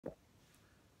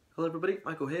Hello everybody,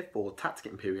 Michael here for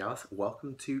Tactica Imperialis.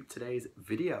 Welcome to today's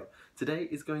video. Today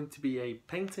is going to be a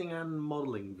painting and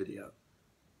modelling video.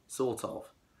 Sort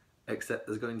of. Except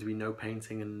there's going to be no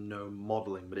painting and no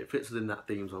modelling, but it fits within that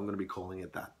theme, so I'm going to be calling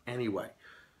it that anyway.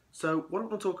 So what I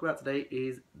want to talk about today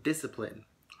is discipline.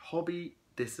 Hobby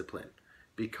discipline.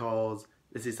 Because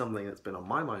this is something that's been on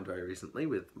my mind very recently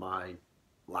with my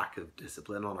lack of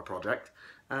discipline on a project,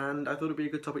 and I thought it'd be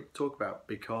a good topic to talk about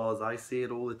because I see it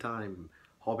all the time.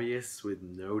 Hobbyists with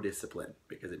no discipline,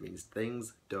 because it means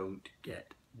things don't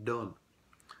get done.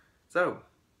 So,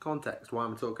 context, why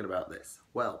I'm talking about this.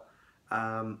 Well,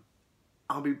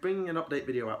 I'll be bringing an update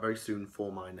video out very soon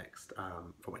for my next,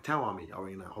 for my Tau army. I'll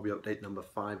bring out hobby update number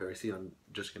 5 very soon. I'm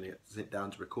just going to sit down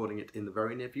to recording it in the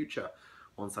very near future.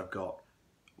 Once I've got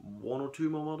 1 or 2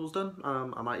 more models done,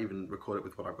 I might even record it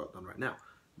with what I've got done right now.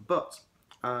 But,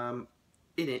 in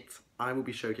it, I will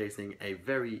be showcasing a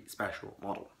very special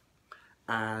model.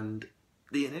 And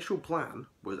the initial plan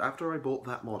was, after I bought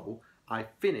that model, I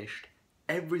finished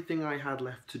everything I had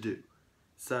left to do.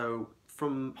 So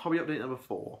from hobby update number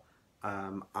 4,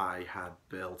 I had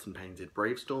built and painted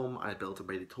Bravestorm, I built a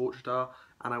Baited Torchstar,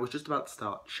 and I was just about to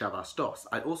start Shavastos.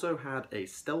 I also had a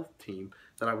stealth team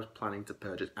that I was planning to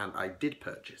purchase, and I did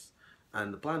purchase.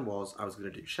 And the plan was I was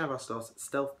going to do Shavastos,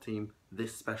 stealth team,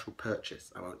 this special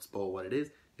purchase. I won't spoil what it is.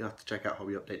 You'll have to check out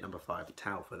hobby update number 5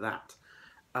 Tau for that.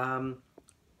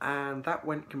 And that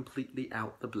went completely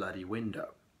out the bloody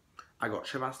window. I got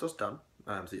Shavastos done,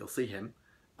 so you'll see him.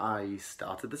 I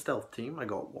started the stealth team, I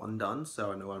got 1 done,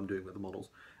 so I know what I'm doing with the models.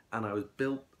 And I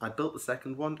built the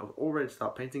second one, I was all ready to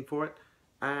start painting for it,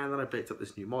 and then I picked up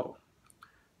this new model.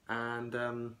 And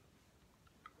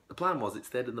the plan was it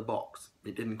stayed in the box.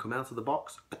 It didn't come out of the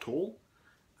box at all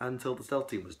until the stealth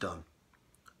team was done.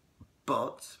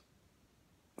 But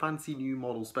fancy new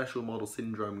model, special model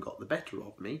syndrome got the better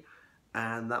of me,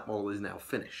 and that model is now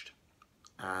finished.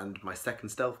 And my second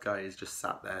stealth guy is just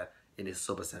sat there in his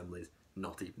sub-assemblies,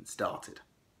 not even started.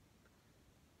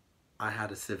 I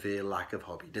had a severe lack of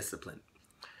hobby discipline.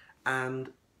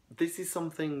 And this is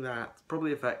something that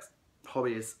probably affects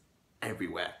hobbyists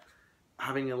everywhere.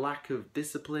 Having a lack of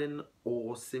discipline,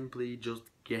 or simply just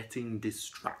getting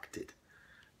distracted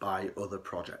by other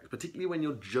projects, particularly when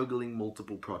you're juggling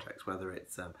multiple projects, whether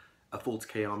it's a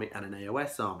 40k army and an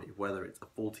AOS army, whether it's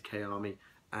a 40k army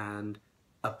and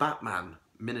a Batman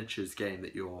miniatures game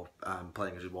that you're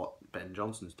playing, which is what Ben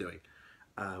Johnson's doing,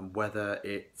 whether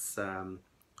it's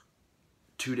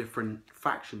 2 different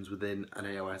factions within an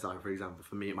AOS army, for example.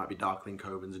 For me it might be Darkling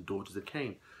Covens and Daughters of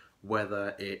Cain,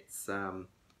 whether it's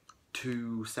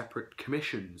 2 separate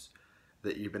commissions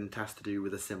that you've been tasked to do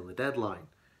with a similar deadline.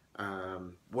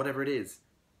 Whatever it is,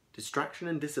 distraction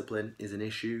and discipline is an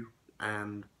issue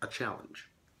and a challenge.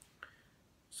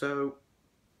 So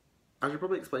I should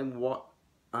probably explain what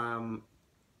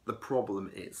the problem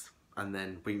is, and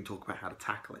then we can talk about how to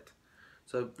tackle it.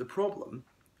 So the problem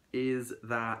is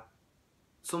that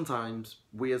sometimes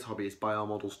we as hobbyists buy our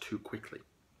models too quickly.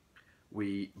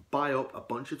 We buy up a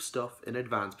bunch of stuff in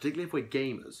advance, particularly if we're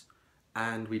gamers,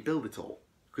 and we build it all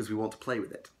because we want to play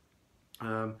with it.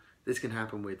 This can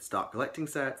happen with start collecting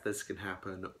sets, this can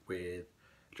happen with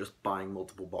just buying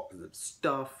multiple boxes of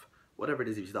stuff, whatever it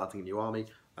is, if you're starting a new army,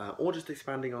 or just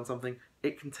expanding on something.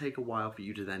 It can take a while for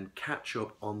you to then catch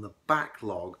up on the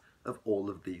backlog of all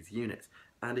of these units.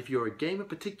 And if you're a gamer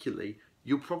particularly,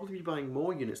 you'll probably be buying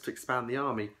more units to expand the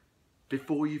army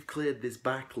before you've cleared this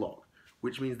backlog,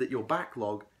 which means that your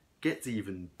backlog gets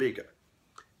even bigger.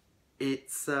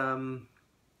 It's a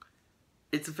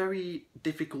very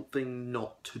difficult thing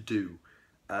not to do.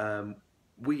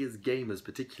 We as gamers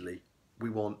particularly, we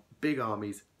want big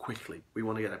armies quickly. We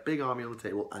want to get a big army on the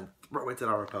table and throw it at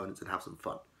our opponents and have some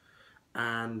fun.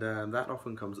 And that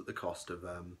often comes at the cost of,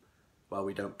 well,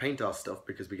 we don't paint our stuff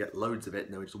because we get loads of it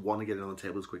and then we just want to get it on the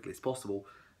table as quickly as possible.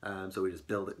 So we just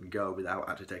build it and go without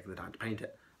actually taking the time to paint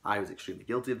it. I was extremely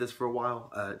guilty of this for a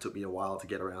while. It took me a while to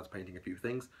get around to painting a few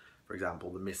things. For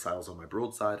example, the missiles on my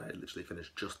broadside, I literally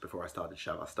finished just before I started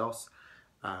Shavastos.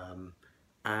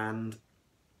 And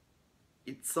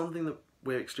it's something that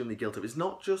we're extremely guilty of. It's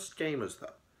not just gamers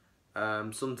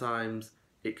though. Sometimes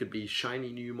it could be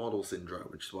shiny new model syndrome,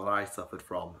 which is what I suffered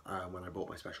from when I bought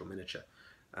my special miniature.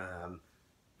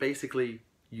 Basically,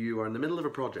 you are in the middle of a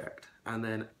project and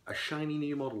then a shiny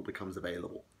new model becomes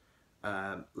available.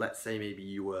 Let's say maybe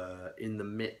you were in the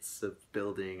midst of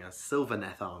building a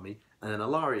Sylvaneth army and then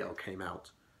Alariel came out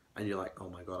and you're like, oh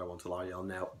my god, I want Alariel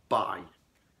now, buy.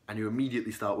 And you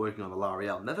immediately start working on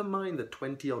Alariel. Never mind the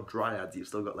 20 odd Dryads you've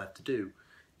still got left to do.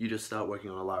 You just start working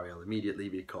on Alariel immediately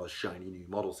because shiny new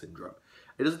model syndrome.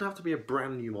 It doesn't have to be a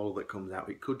brand new model that comes out.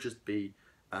 It could just be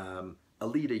a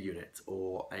leader unit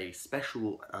or a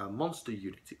special monster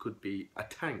unit. It could be a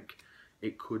tank.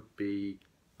 It could be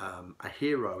a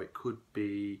hero. It could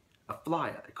be a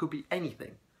flyer. It could be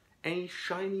anything. Any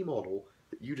shiny model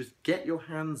that you just get your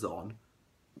hands on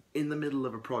in the middle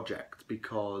of a project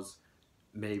because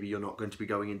maybe you're not going to be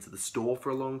going into the store for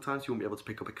a long time, so you won't be able to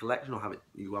pick up a collection or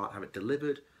you won't have it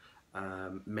delivered.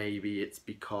 Maybe it's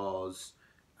because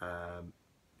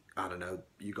I don't know,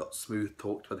 you got smooth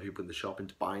talked by the people in the shop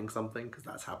into buying something, because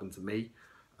that's happened to me.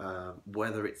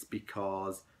 Whether it's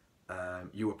because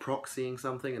you were proxying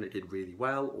something and it did really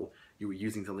well, or you were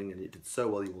using something and it did so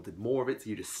well you wanted more of it, so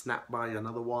you just snap by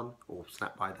another one or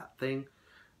snap by that thing.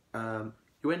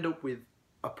 You end up with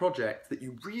a project that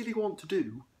you really want to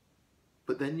do,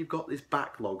 but then you've got this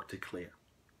backlog to clear.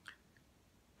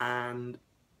 And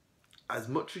as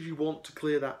much as you want to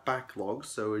clear that backlog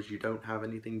so as you don't have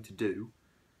anything to do,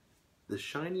 the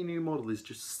shiny new model is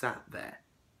just sat there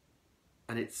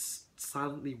and it's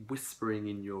silently whispering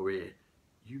in your ear,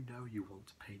 you know you want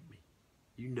to paint me.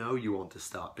 You know you want to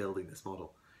start building this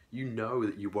model. You know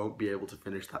that you won't be able to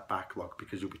finish that backlog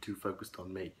because you'll be too focused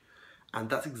on me. And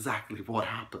that's exactly what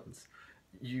happens.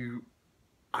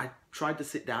 I tried to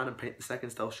sit down and paint the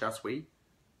second stealth chassis,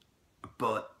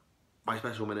 but my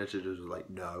special miniature was like,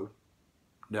 no,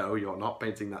 you're not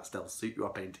painting that stealth suit, you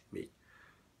are painting me.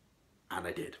 And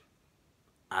I did.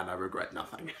 And I regret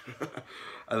nothing.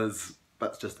 And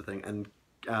that's just the thing. And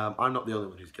I'm not the only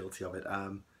one who's guilty of it.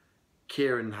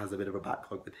 Kieran has a bit of a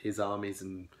backlog with his armies,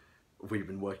 and we've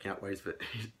been working out ways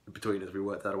between us, we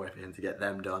worked out a way for him to get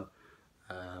them done.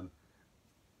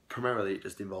 Primarily it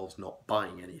just involves not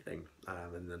buying anything,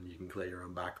 and then you can clear your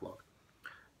own backlog.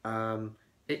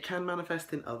 It can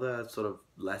manifest in other sort of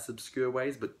less obscure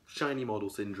ways, but shiny model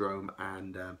syndrome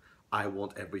and I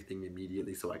want everything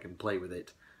immediately so I can play with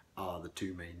it are the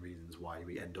two main reasons why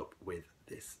we end up with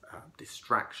this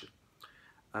distraction.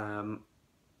 They're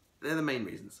the main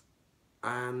reasons,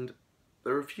 and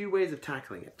there are a few ways of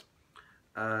tackling it.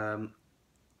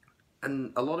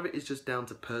 And a lot of it is just down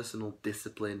to personal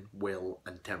discipline, will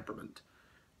and temperament,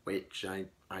 which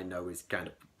I know is kind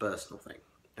of a personal thing.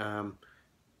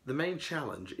 The main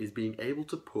challenge is being able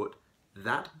to put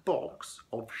that box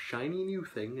of shiny new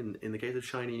thing, in the case of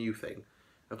shiny new thing,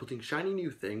 of putting shiny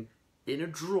new thing in a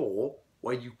drawer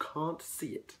where you can't see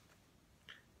it.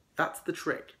 That's the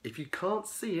trick. If you can't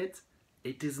see it,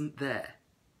 it isn't there.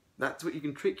 That's what you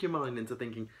can trick your mind into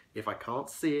thinking, if I can't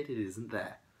see it, it isn't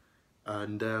there.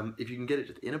 And if you can get it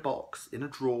just in a box, in a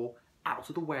drawer, out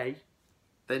of the way,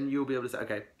 then you'll be able to say,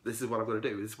 okay, this is what I've got to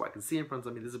do, this is what I can see in front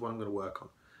of me, this is what I'm going to work on.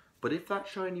 But if that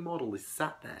shiny model is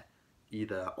sat there,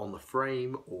 either on the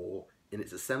frame or in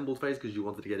its assembled phase because you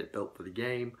wanted to get it built for the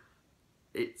game,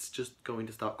 it's just going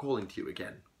to start calling to you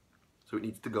again. So it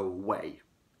needs to go away.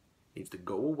 It needs to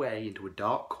go away into a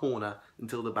dark corner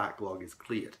until the backlog is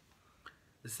cleared.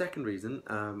 The second reason,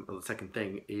 or the second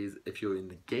thing, is if you're in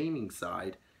the gaming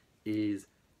side, is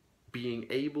being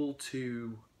able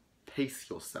to pace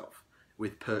yourself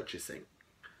with purchasing.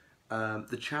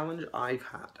 The challenge I've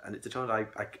had, and it's a challenge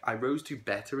I rose to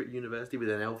better at university with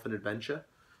an Elfin Adventure,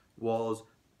 was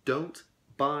don't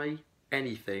buy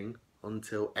anything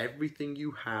until everything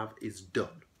you have is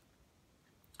done.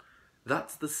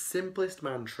 That's the simplest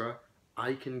mantra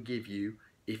I can give you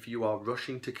if you are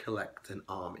rushing to collect an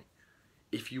army.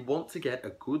 If you want to get a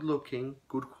good looking,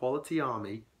 good quality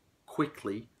army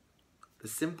quickly, the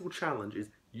simple challenge is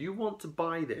you want to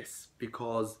buy this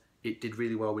because it did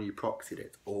really well when you proxied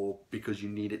it, or because you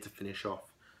need it to finish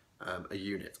off a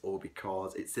unit, or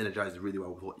because it synergizes really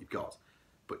well with what you've got.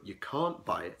 But you can't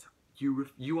buy it.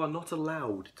 You are not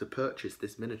allowed to purchase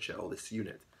this miniature or this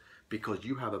unit because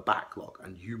you have a backlog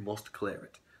and you must clear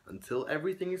it. Until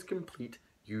everything is complete,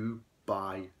 you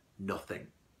buy nothing.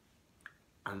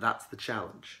 And that's the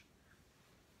challenge.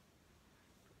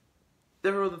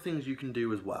 There are other things you can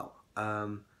do as well.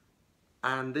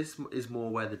 And this is more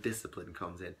where the discipline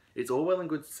comes in. It's all well and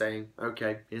good saying,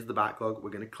 okay, here's the backlog, we're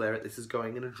going to clear it, this is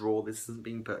going in a drawer, this isn't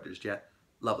being purchased yet.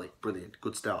 Lovely, brilliant,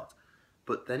 good start.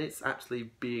 But then it's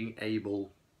actually being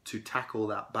able to tackle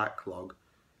that backlog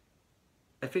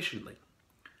efficiently.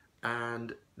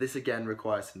 And this again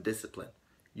requires some discipline.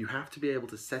 You have to be able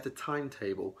to set a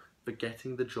timetable for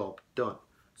getting the job done.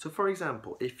 So for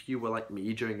example, if you were like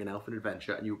me during an Elfin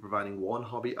Adventure and you were providing one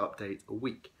hobby update a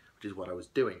week, which is what I was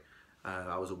doing,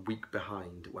 I was a week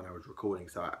behind when I was recording,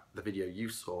 so the video you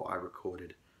saw I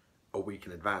recorded a week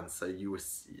in advance, so you were,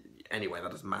 anyway, that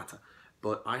doesn't matter.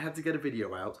 But I had to get a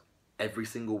video out every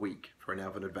single week for an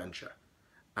Elfin Adventure,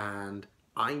 and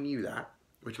I knew that,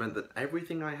 which meant that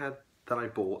everything I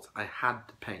bought, I had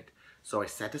to paint. So I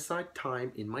set aside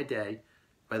time in my day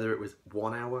whether it was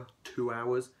 1 hour, 2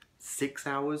 hours, 6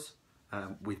 hours,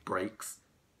 with breaks,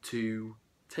 to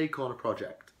take on a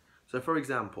project. So for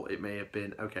example, it may have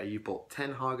been, okay, you bought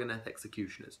 10 Haganeth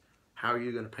executioners. How are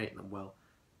you going to paint them? Well,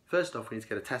 first off, we need to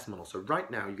get a test model. So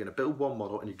right now, you're going to build one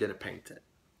model and you're going to paint it.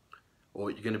 Or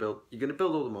you're going to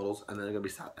build all the models and then they're going to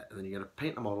be sat there. And then you're going to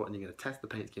paint the model and you're going to test the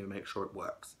paint scheme and make sure it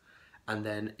works. And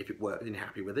then if it works and you're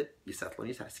happy with it, you settle on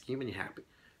your test scheme and you're happy.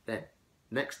 Then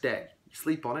next day, you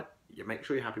sleep on it, you make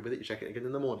sure you're happy with it, you check it again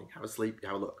in the morning, have a sleep, you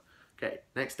have a look. Okay,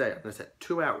 next day I'm going to set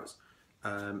 2 hours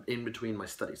in between my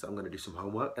studies. So I'm going to do some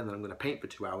homework and then I'm going to paint for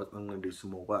 2 hours and I'm going to do some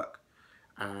more work.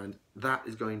 And that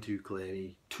is going to clear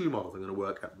me 2 models. I'm going to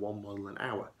work at 1 model an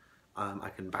hour. I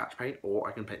can batch paint or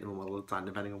I can paint them 1 model at a time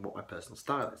depending on what my personal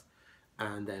style is.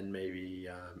 And then maybe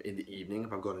in the evening,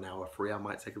 if I've got an hour free, I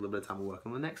might take a little bit of time and work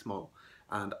on the next model.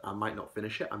 And I might not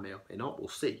finish it, I may or may not, we'll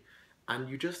see. And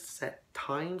you just set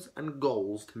times and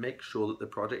goals to make sure that the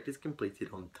project is completed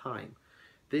on time.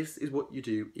 This is what you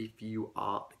do if you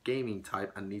are a gaming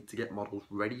type and need to get models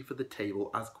ready for the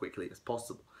table as quickly as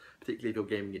possible. Particularly if you're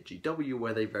gaming at GW,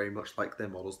 where they very much like their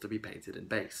models to be painted and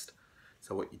based.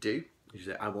 So what you do is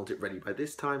you say, I want it ready by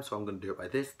this time, so I'm going to do it by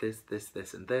this,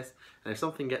 and this. And if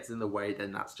something gets in the way,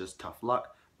 then that's just tough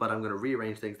luck. But I'm going to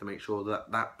rearrange things to make sure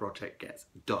that that project gets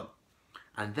done.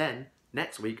 And then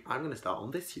next week, I'm going to start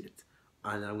on this unit.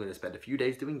 And I'm going to spend a few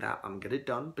days doing that. I'm going to get it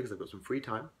done because I've got some free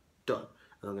time. Done.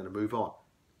 And I'm going to move on.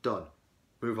 Done.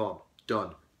 Move on.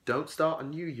 Done. Don't start a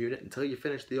new unit until you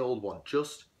finish the old one.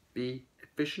 Just be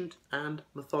efficient and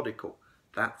methodical.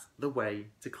 That's the way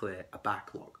to clear a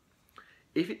backlog.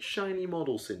 If it's shiny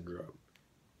model syndrome,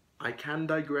 I can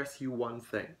digress you one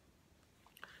thing.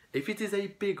 If it is a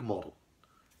big model,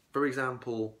 for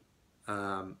example,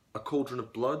 a Cauldron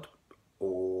of Blood,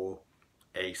 or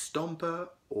a Stomper,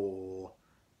 or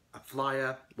a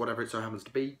Flyer, whatever it so happens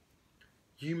to be,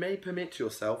 you may permit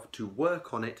yourself to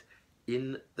work on it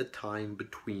in the time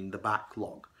between the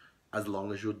backlog, as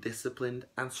long as you're disciplined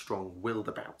and strong-willed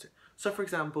about it. So for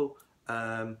example,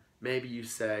 maybe you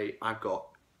say, I've got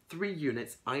 3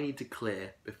 units I need to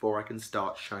clear before I can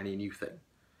start shiny new thing.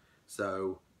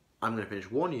 So I'm going to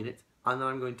finish 1 unit and then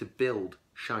I'm going to build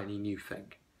shiny new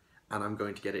thing. And I'm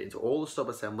going to get it into all the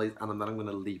sub-assemblies and then I'm going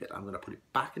to leave it. I'm going to put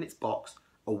it back in its box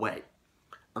away.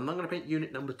 And then I'm going to paint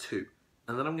unit number 2.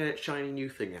 And then I'm going to get shiny new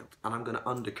thing out and I'm going to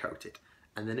undercoat it.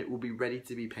 And then it will be ready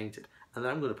to be painted. And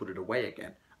then I'm going to put it away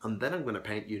again. And then I'm going to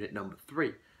paint unit number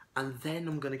 3. And then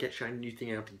I'm going to get shiny new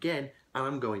thing out again and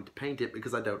I'm going to paint it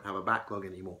because I don't have a backlog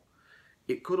anymore.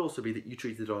 It could also be that you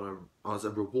treat it as a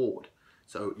reward.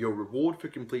 So your reward for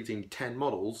completing 10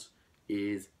 models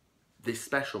is this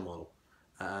special model.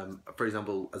 For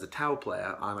example, as a Tau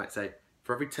player, I might say,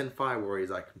 for every 10 Fire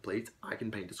Warriors I complete, I can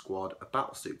paint a squad of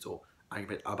battle suits, or I can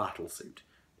paint a battle suit,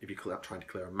 if you're trying to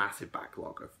clear a massive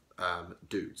backlog of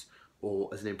dudes. Or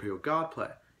as an Imperial Guard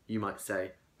player, you might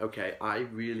say, okay, I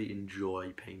really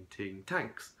enjoy painting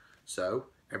tanks. So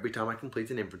every time I complete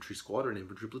an infantry squad or an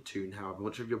infantry platoon, however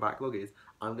much of your backlog is,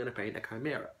 I'm going to paint a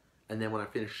Chimera. And then when I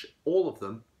finish all of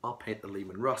them, I'll paint the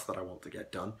Lehman Russ that I want to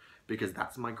get done, because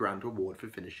that's my grand reward for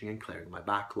finishing and clearing my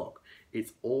backlog.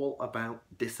 It's all about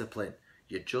discipline.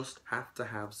 You just have to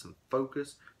have some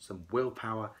focus, some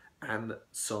willpower, and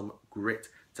some grit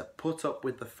to put up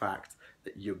with the fact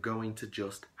that you're going to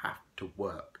just have to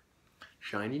work.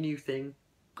 Shiny new thing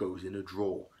goes in a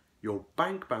drawer. Your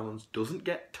bank balance doesn't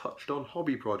get touched on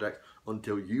hobby projects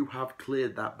until you have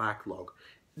cleared that backlog.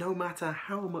 No matter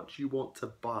how much you want to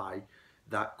buy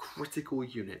that critical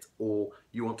unit or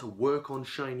you want to work on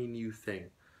shiny new thing,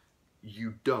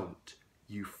 you don't.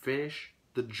 You finish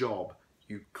the job,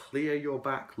 you clear your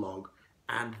backlog,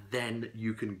 and then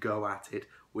you can go at it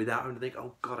without having to think,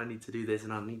 oh God, I need to do this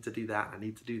and I need to do that, I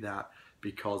need to do that,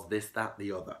 because this, that,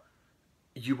 the other.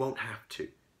 You won't have to,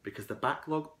 because the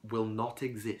backlog will not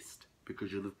exist,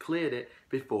 because you'll have cleared it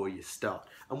before you start.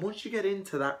 And once you get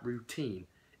into that routine,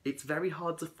 it's very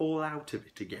hard to fall out of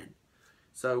it again.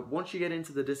 So once you get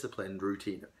into the disciplined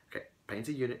routine, okay, paint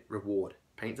a unit, reward,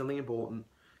 paint something important,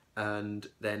 and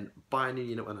then buy a new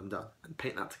unit when I'm done, and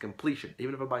paint that to completion.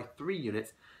 Even if I buy 3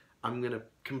 units, I'm going to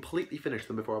completely finish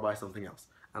them before I buy something else,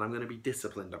 and I'm going to be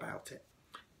disciplined about it.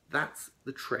 That's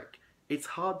the trick. It's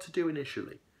hard to do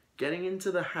initially. Getting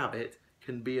into the habit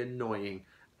can be annoying,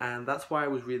 and that's why I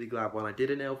was really glad when I did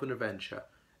an Elven Adventure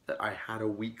that I had a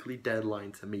weekly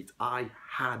deadline to meet. I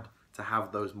had to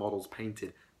have those models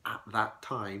painted at that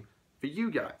time for you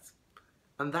guys,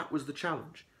 and that was the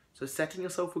challenge. So setting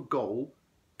yourself a goal,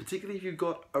 particularly if you've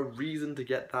got a reason to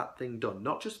get that thing done,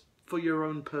 not just for your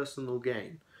own personal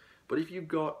gain, but if you've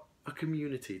got a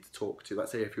community to talk to,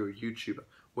 let's say if you're a YouTuber,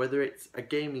 whether it's a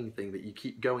gaming thing that you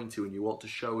keep going to and you want to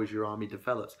show as your army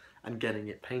develops and getting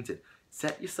it painted.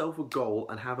 Set yourself a goal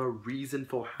and have a reason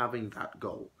for having that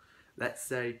goal. Let's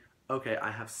say, okay,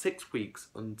 I have 6 weeks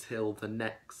until the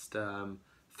next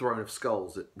Throne of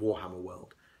Skulls at Warhammer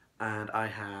World, and I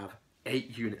have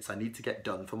 8 units I need to get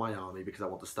done for my army because I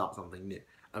want to start something new.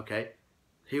 Okay,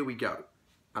 here we go.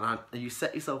 And you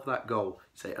set yourself that goal.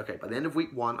 You say, okay, by the end of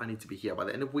week 1, I need to be here. By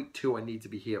the end of week 2, I need to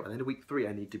be here. By the end of week 3,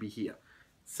 I need to be here.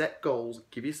 Set goals,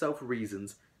 give yourself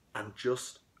reasons, and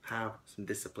just have some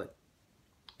discipline.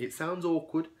 It sounds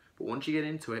awkward, but once you get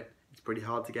into it, it's pretty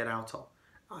hard to get out of.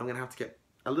 I'm going to have to get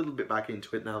a little bit back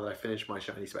into it now that I finished my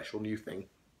shiny special new thing.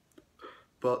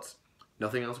 But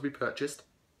nothing else will be purchased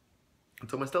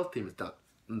until my stealth team is done.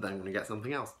 And then I'm going to get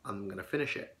something else. I'm going to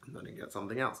finish it. And then I'm going to get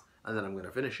something else. And then I'm going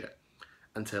to finish it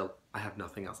until I have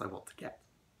nothing else I want to get.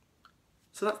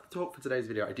 So that's the talk for today's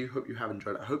video. I do hope you have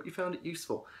enjoyed it. I hope you found it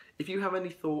useful. If you have any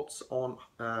thoughts on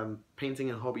painting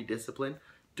and hobby discipline,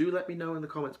 do let me know in the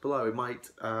comments below. It might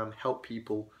help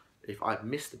people. If I've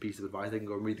missed a piece of advice, they can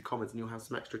go and read the comments and you'll have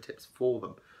some extra tips for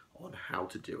them on how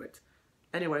to do it.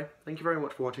 Anyway, thank you very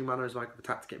much for watching. My name is Michael for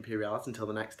Tactica Imperialis. Until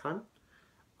the next time,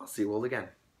 I'll see you all again.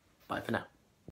 Bye for now.